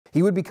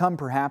He would become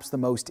perhaps the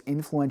most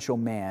influential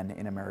man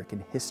in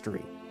American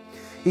history.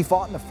 He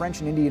fought in the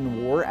French and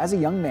Indian War as a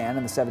young man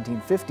in the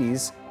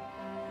 1750s.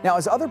 Now,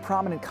 as other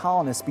prominent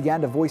colonists began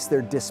to voice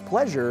their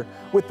displeasure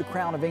with the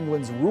Crown of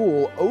England's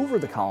rule over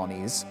the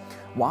colonies,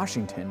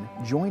 Washington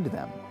joined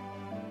them.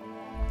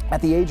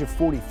 At the age of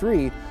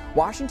 43,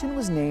 Washington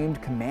was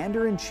named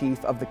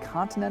Commander-in-Chief of the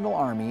Continental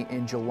Army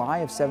in July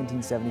of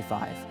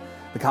 1775.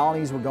 The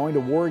colonies were going to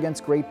war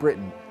against Great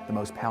Britain, the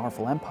most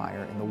powerful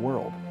empire in the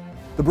world.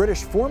 The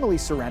British formally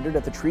surrendered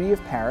at the Treaty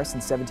of Paris in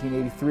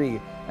 1783,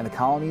 and the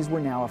colonies were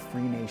now a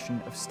free nation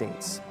of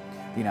states.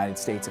 The United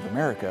States of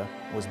America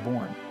was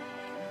born.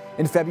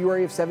 In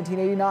February of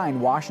 1789,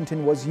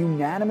 Washington was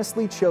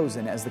unanimously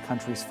chosen as the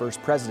country's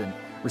first president,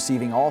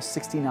 receiving all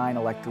 69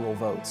 electoral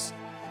votes.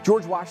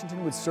 George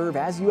Washington would serve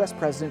as U.S.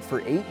 president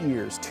for 8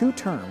 years, 2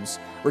 terms,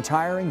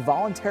 retiring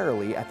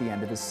voluntarily at the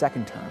end of his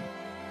second term.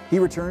 He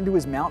returned to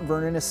his Mount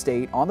Vernon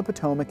estate on the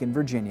Potomac in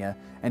Virginia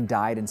and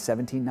died in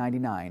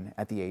 1799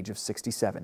 at the age of 67.